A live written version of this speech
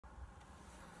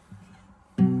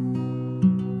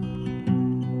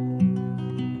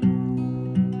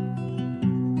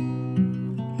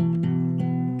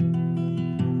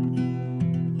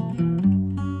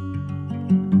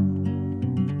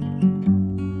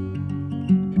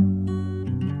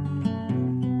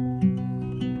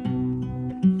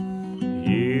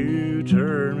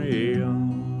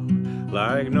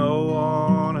like no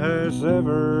one has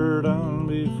ever done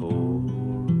before.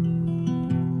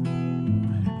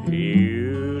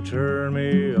 You turn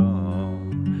me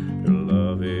on, your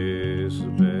love is the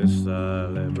best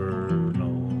I'll ever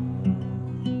know.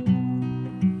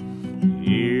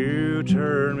 You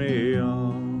turn me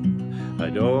on, I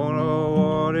don't know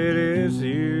what it is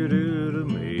you do to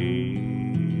me.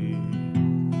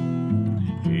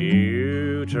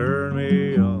 You turn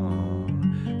me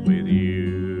on, with you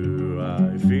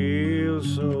I feel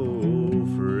so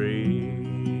free.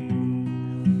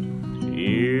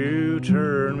 You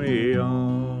turn me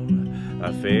on,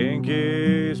 I think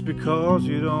it's because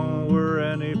you don't wear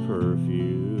any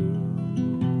perfume.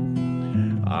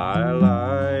 I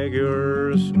like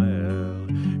your smell,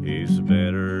 it's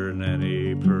better than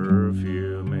any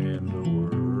perfume in the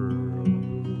world.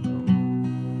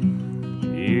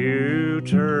 You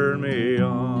turn me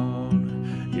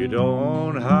on, you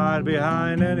don't hide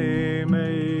behind any makeup.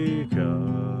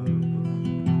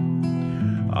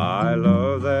 I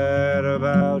love that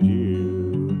about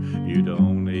you, you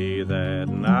don't need that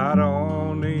and I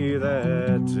don't need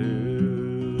that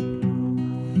too.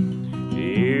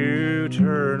 You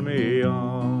turn me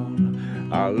on,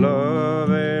 I love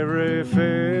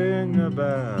everything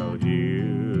about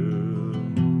you.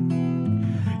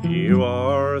 You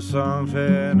are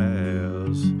something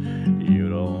else, you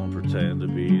don't pretend to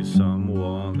be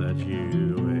someone that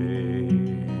you ain't.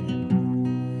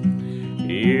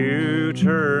 You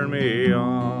turn me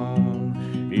on,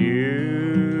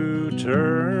 you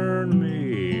turn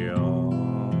me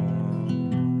on,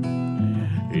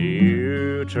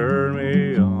 you turn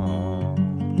me on,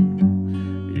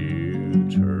 you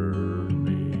turn